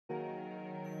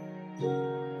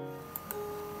Hello,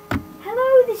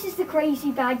 this is the Crazy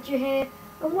Badger here,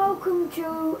 and welcome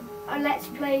to a Let's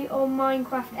Play on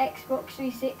Minecraft Xbox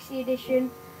 360 edition.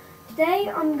 Today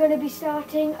I'm going to be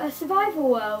starting a survival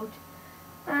world,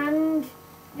 and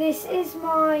this is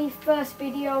my first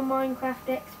video on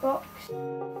Minecraft Xbox,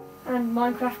 and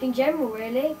Minecraft in general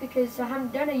really, because I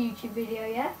haven't done a YouTube video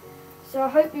yet. So I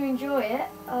hope you enjoy it.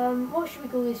 What should we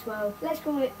call this world? Let's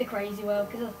call it the Crazy World,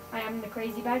 because I am the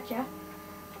Crazy Badger.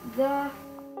 The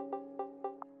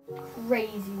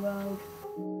Crazy World.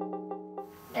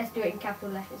 Let's do it in capital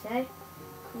letters, eh?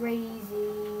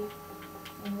 Crazy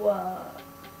World.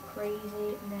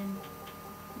 Crazy and then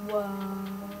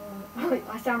World.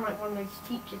 I sound like one of those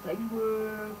teachers, like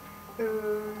World.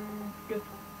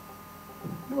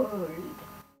 World.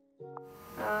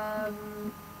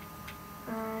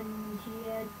 And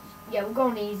yeah, we'll go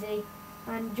on easy.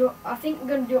 And I think we're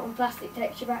going to do it on plastic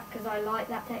texture pack because I like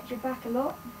that texture pack a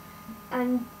lot.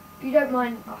 And if you don't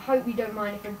mind, I hope you don't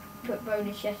mind if I put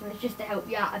bonus chests on. It's just to help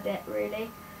you out a bit, really.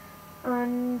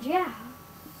 And yeah,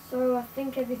 so I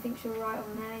think everything's alright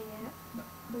on there.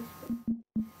 Yeah.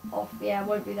 Off. Yeah, I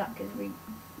won't do that because we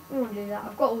won't do that.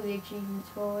 I've got all the achievements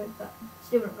for it, but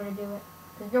still not going to do it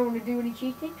because I don't want to do any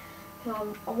cheating.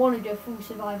 So I want to do a full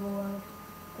survival world.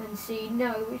 And see,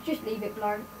 no, let's just leave it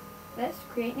blank. Let's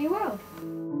create new world.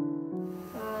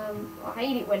 I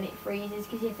hate it when it freezes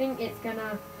because you think it's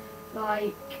gonna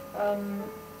like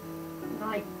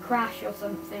crash or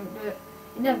something, but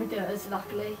it never does,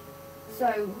 luckily.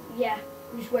 So yeah,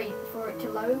 I'm just waiting for it to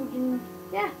load, and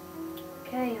yeah.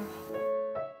 Okay.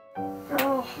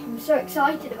 Oh, I'm so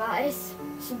excited about this.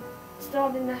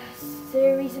 Starting a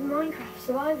series of Minecraft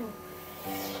survival,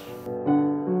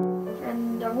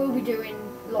 and I will be doing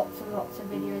lots and lots of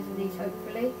videos of these,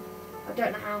 hopefully. I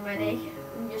don't know how many.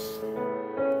 I'm just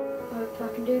hope I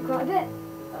can do quite a bit.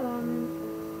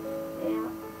 Yeah.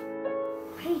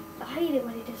 I hate it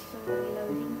when it does slowly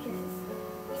loading because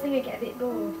I think I get a bit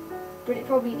bored. But it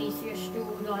probably needs to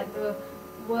install like the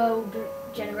world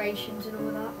generations and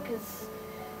all that because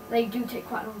they do take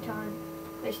quite a long time.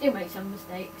 They still make some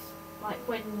mistakes. Like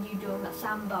when you do on that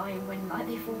sand biome, when like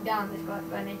they fall down, it's quite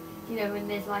funny. You know, when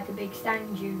there's like a big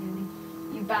sand dune and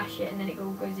you bash it and then it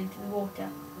all goes into the water.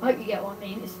 I hope you get what I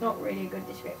mean. It's not really a good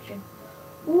description.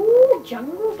 Ooh,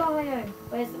 jungle biome.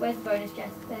 Where's the bonus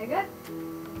chest? There you go.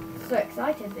 So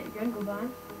excited that jungle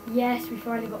biome. Yes, we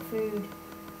finally got food.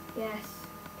 Yes.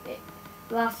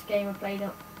 Last game I played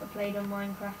on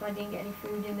Minecraft, I didn't get any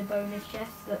food in the bonus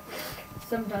chest. That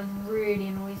sometimes really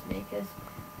annoys me because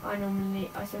I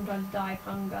sometimes die of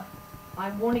hunger.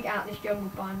 I want to get out of this jungle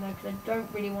biome though because I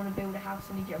don't really want to build a house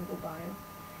in the jungle biome.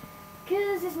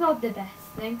 Because it's not the best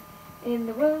thing in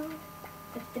the world.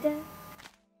 But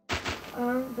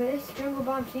this jungle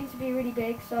biome seems to be really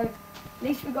big, so at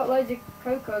least we got loads of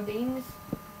cocoa beans.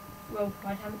 Well,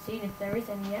 I haven't seen if there is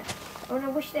any yet. Oh, and I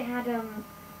wish they had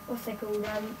what's they called?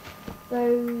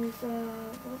 Those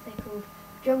what's they called?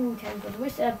 Jungle temples. I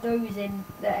wish they had those in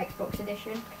the Xbox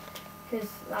edition because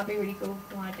that'd be really cool.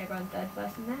 Why did I go in third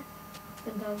person there?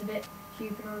 Sometimes a bit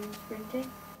stupid on sprinting.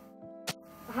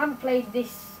 I haven't played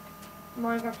this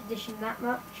Minecraft edition that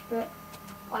much, but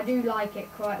I do like it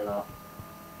quite a lot.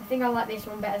 I think I like this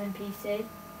one better than PC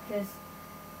because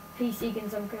PC can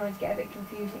sometimes get a bit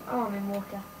confusing. Oh, I'm in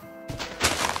water.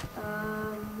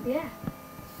 Yeah,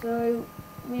 so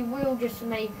we will just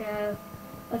make I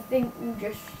think we'll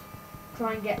just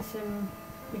try and get some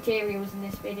materials in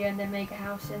this video and then make a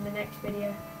house in the next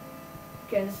video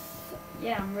because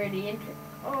yeah, I'm really interested.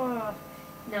 Oh,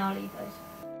 no, I'll leave those.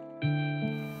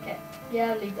 Okay,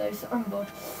 yeah, I'll leave those. I'm bored.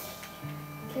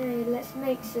 Okay, let's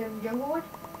make some jungle wood.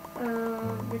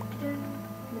 Then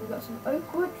we've got some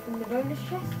oak wood from the bonus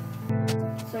chest.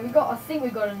 So I think we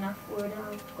got enough wood.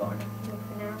 I've got enough wood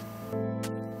for now.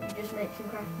 Just make some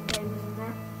crafting tables and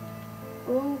that.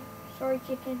 Oh, sorry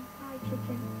chicken. Hi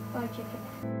chicken. Bye chicken.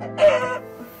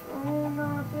 Oh no,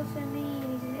 I feel so mean.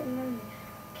 He's a little lonely.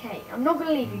 Okay, I'm not going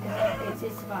to leave you because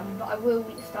it's surviving, but I will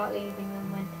start leaving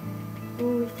them when...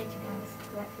 Oh, let's take some flowers.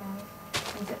 Collect flowers.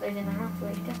 And put those in the house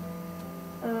later.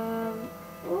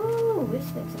 Oh,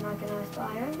 this looks like a nice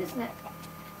biome, doesn't it?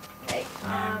 Okay,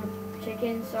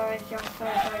 chickens, sorry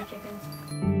chickens.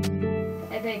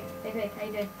 Hey big, how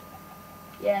you doing?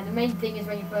 Yeah, the main thing is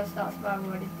when you first start survival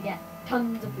mode is to get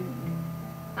tons of food.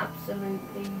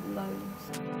 Absolutely loads.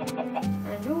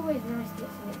 And always nice to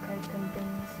get some cocoa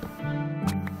beans.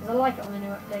 Because I like it on the new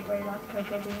update where you like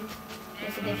cocoa beans.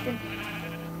 This edition.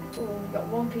 Oh, we've got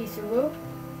one piece of wool.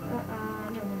 No,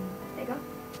 there you go.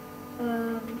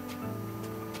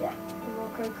 Yeah, more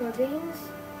cocoa beans.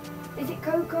 Is it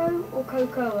cocoa or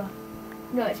cocoa?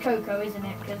 No, it's cocoa, isn't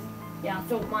it? Because Yeah, I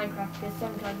thought Minecraft, because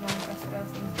sometimes Minecraft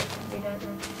spells things differently, don't they?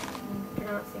 And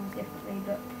pronounce things differently,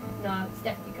 but no, it's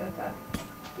definitely Coco.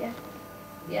 Yeah?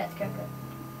 Yeah, it's Coco.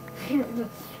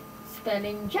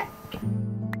 Spelling check.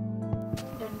 Dun,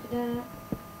 dun, dun.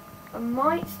 I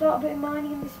might start a bit of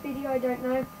mining in this video, I don't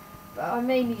know. But I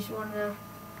mainly just want to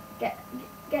get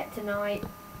tonight.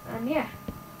 And yeah,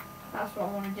 that's what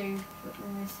I want to do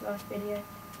in this first video.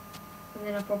 And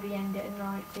then I'll probably end it at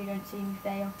night so you don't see me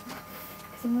fail.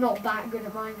 Because I'm not that good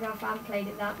at Minecraft, I haven't played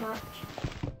it that much.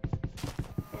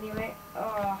 Anyway,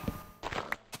 oh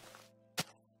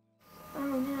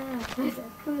no, there's a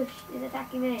bush, it's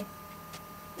attacking me.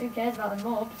 Who cares about the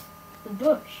mobs? The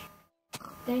bush.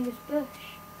 Dangerous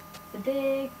bush. The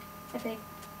big.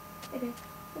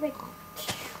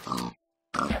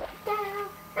 Down.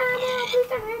 Oh no, please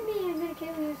don't hurt me, I'm gonna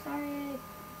kill you, sorry.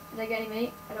 Is that getting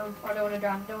me? I don't want to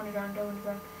drown, don't want to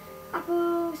drown.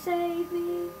 Apple, save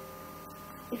me.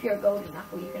 If you're a golden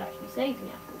apple, you could actually save me,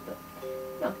 apple, but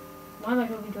no. Why am I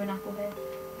talking to an apple here?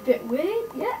 A bit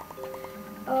weird, yeah.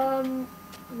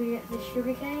 We get this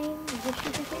sugar cane. Is this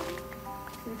sugar cane?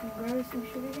 So we can grow some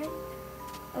sugar cane.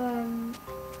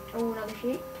 Oh, another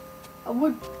sheep. I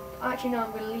would, actually no,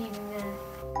 I'm going to leave him there.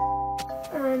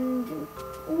 And,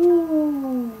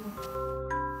 ooh.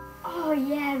 Oh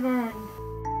yeah, man.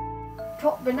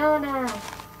 Top banana.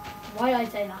 Why did I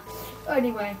say that?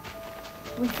 Anyway,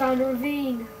 we found a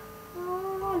ravine.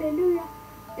 Oh, hallelujah.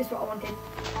 This is what I wanted.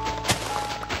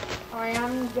 I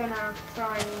am gonna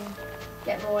try and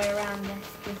get my way around this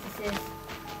because this is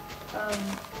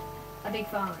a big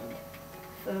find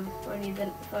for only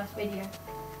the first video.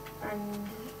 And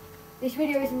this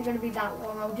video isn't going to be that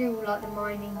long. I'll do like the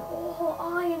mining. Oh,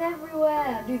 iron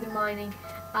everywhere. I'll do the mining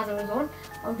as I was on.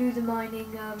 I'll do the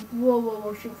mining.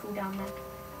 Whoa, shouldn't fall down there.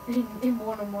 In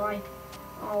one of my, in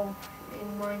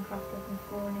Minecraft I've been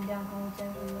falling down holes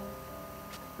everywhere.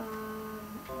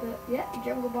 But yeah,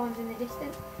 jungle biome's in the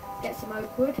distance. Get some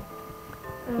oak wood.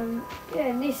 Yeah,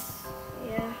 and this,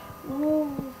 yeah. Ooh.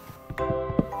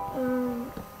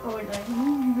 Oh, wait,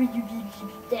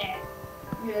 there.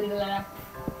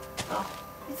 Oh,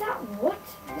 is that what?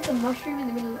 There's a mushroom in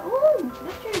the middle. Oh,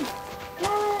 mushrooms!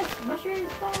 Yes,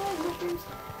 mushrooms, flowers, mushrooms.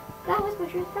 Flowers,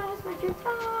 mushrooms, flowers, mushrooms.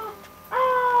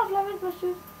 Flowers,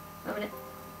 mushrooms. Wait a minute.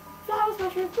 Flowers,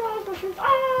 mushrooms,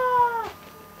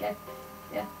 Okay,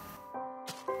 yeah.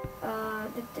 I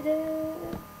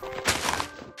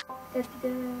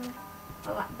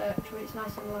like birchwood, it's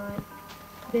nice and light.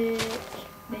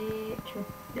 Birchwood.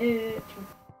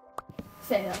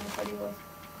 Say that in a funny voice.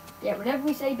 Yeah, whenever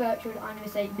we say birchwood, I'm going to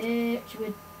say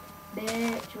birchwood.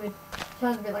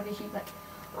 Sounds a bit like a sheep, like,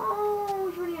 oh,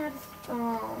 which one had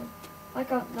I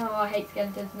can't, no, I hate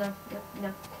skeletons, no.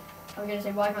 I'm going to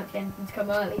say, why can't skeletons come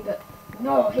early, but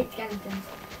no, I hate skeletons.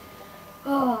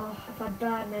 Oh, I've had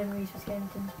bad memories with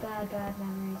skeletons, bad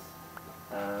memories.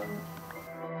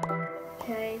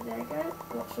 Okay, there we go,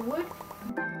 lots of wood.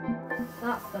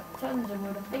 That's the tons of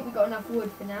wood, I think we've got enough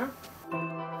wood for now.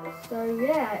 So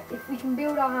yeah, if we can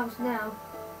build our house now,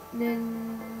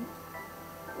 then...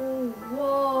 Oh,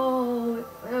 whoa!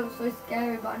 That was so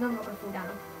scary, but I know I'm not going to fall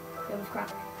down. It was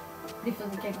crap. This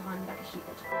doesn't go behind me like a sheep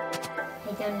does.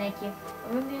 Hey, don't like you.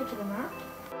 I'm on the edge of the map.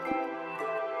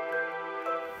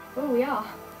 Oh, we are.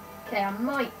 Okay, I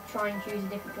might try and choose a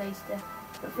different place to...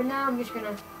 But for now, I'm just going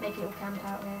to make a little camp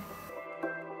out here.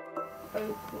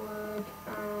 Oak wood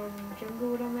and jungle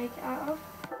wood I'll make it out of.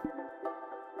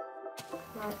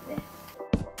 Like this.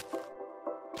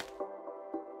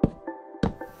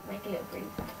 Make a little green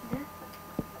patch there.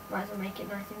 Might as well make it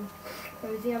nice and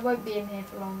cozy. I won't be in here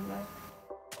for long though.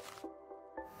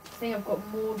 I think I've got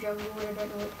more jungle wood, I don't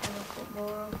know which one I've got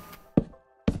more of.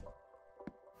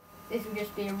 This will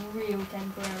just be a real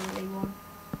temporarily one.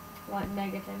 Like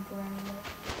mega temporarily.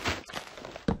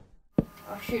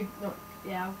 I should not,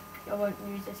 yeah, I won't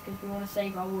use this because we want to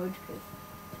save our wood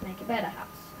to make a better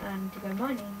house and to go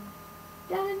mining.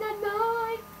 Down in that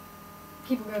mine!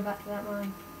 Keep on going back to that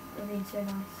mine. I mean, so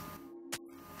nice.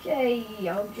 Okay,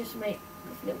 I'll just make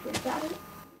this little pretty pattern.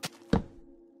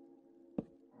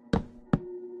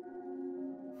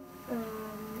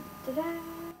 Ta-da!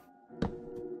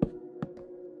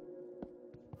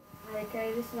 Okay,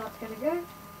 this is how it's going to go.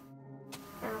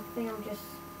 And I think I'll just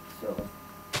sort of,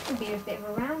 it'll be a bit of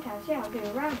a roundhouse. Yeah, I'll do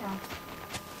a roundhouse.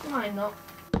 Why not?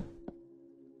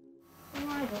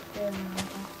 Why not do a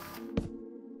roundhouse?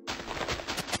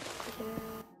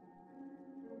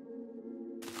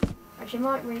 Actually, I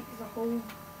might make this a whole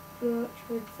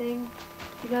birchwood thing.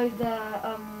 You know the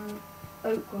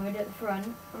oak wood at the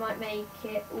front? I might make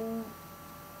it all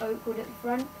oak wood at the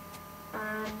front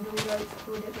and all oak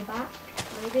wood at the back,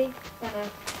 maybe. Don't know.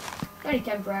 only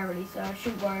temporarily, so I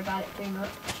shouldn't worry about it too much.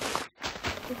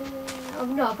 Oh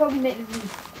no, I'll probably make the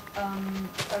roof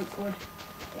oak wood.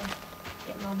 Yeah,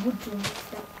 get my woods all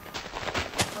mixed up. I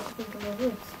can't think of my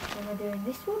woods. Am I doing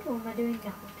this wood or am I doing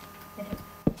that wood?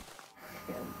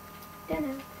 I don't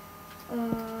know.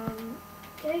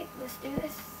 Okay, let's do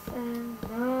this.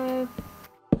 No.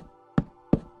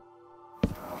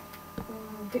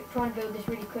 I'm trying to build this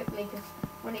really quickly because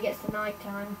when it gets to night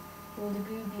time, all the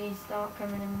googlies start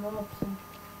coming in mobs and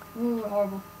ooh,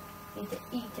 horrible. Need to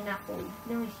eat an apple,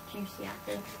 nice juicy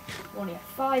apple. Only have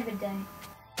 5 a day.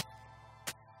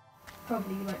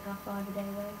 Probably you won't have 5 a day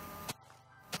though,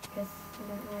 because I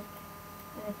don't like.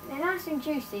 They're nice and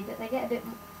juicy, but they get a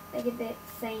bit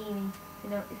samey. You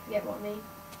know, if you get what I mean.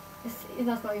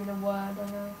 That's not even a word,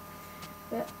 I know,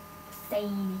 but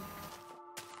samey.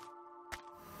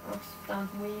 Oh,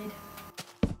 sounds weird.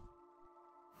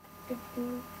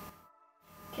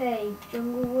 Okay,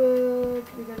 jungle wood.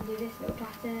 We're going to do this little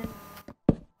pattern.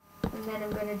 And then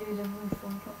I'm going to do the roof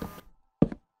on top.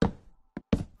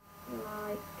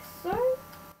 Like so.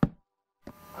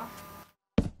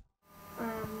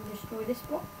 Destroy this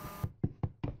block.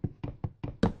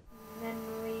 And then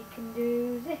we can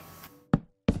do this.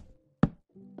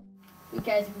 Who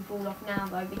cares if we fall off now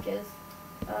though, because,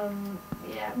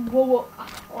 yeah, whoa,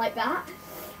 like that.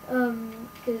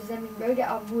 Because then we can go get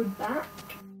our wood back.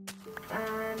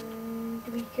 And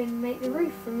we can make the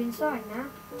roof from inside now.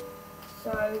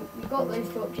 So we got those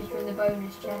torches from the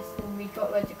bonus chest, and we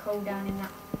got loads of coal down in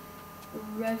that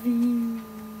ravine.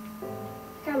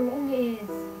 Look how long it is.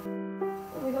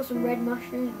 And we got some red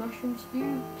mushrooms, mushroom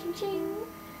stew, ching ching.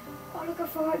 Oh, look how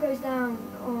far it goes down.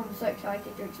 Oh, I'm so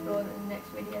excited to explore that in the next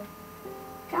video.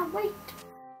 Can't wait.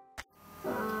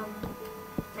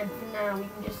 And for now we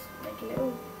can just make a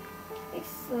little.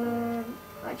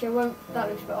 Actually, I won't. That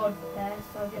looks a bit odd there,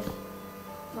 so I'll just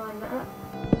line that up.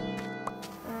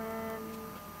 And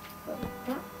put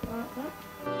that like that.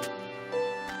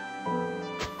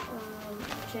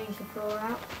 Change the floor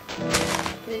out.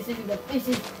 This is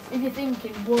if you're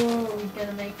thinking, whoa, he's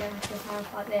gonna make a house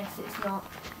like this. It's not.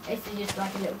 This is just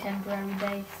like a little temporary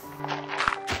base.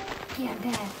 Yeah,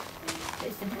 there.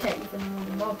 It's to protect you from all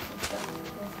the mobs and stuff.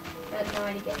 At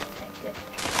night you get protected.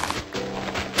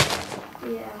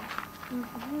 Yeah.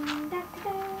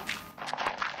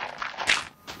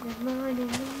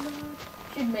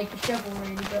 Should make a shovel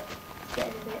really, but it's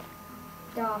getting a bit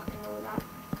dark and all that.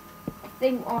 I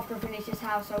think after I finish this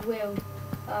house I will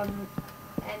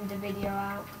end the video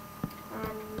out.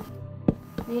 And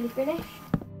nearly finished.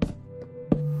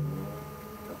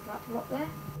 Got that block there.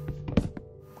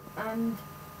 And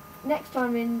next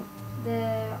time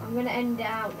I'm going to end it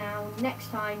out now. Next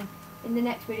time, in the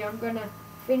next video, I'm going to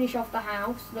finish off the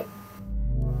house,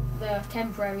 the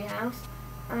temporary house,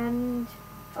 and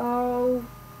I'll,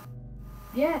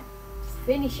 yeah,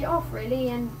 finish it off really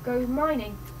and go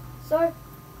mining. So,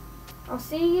 I'll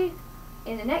see you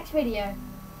in the next video.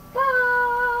 Bye!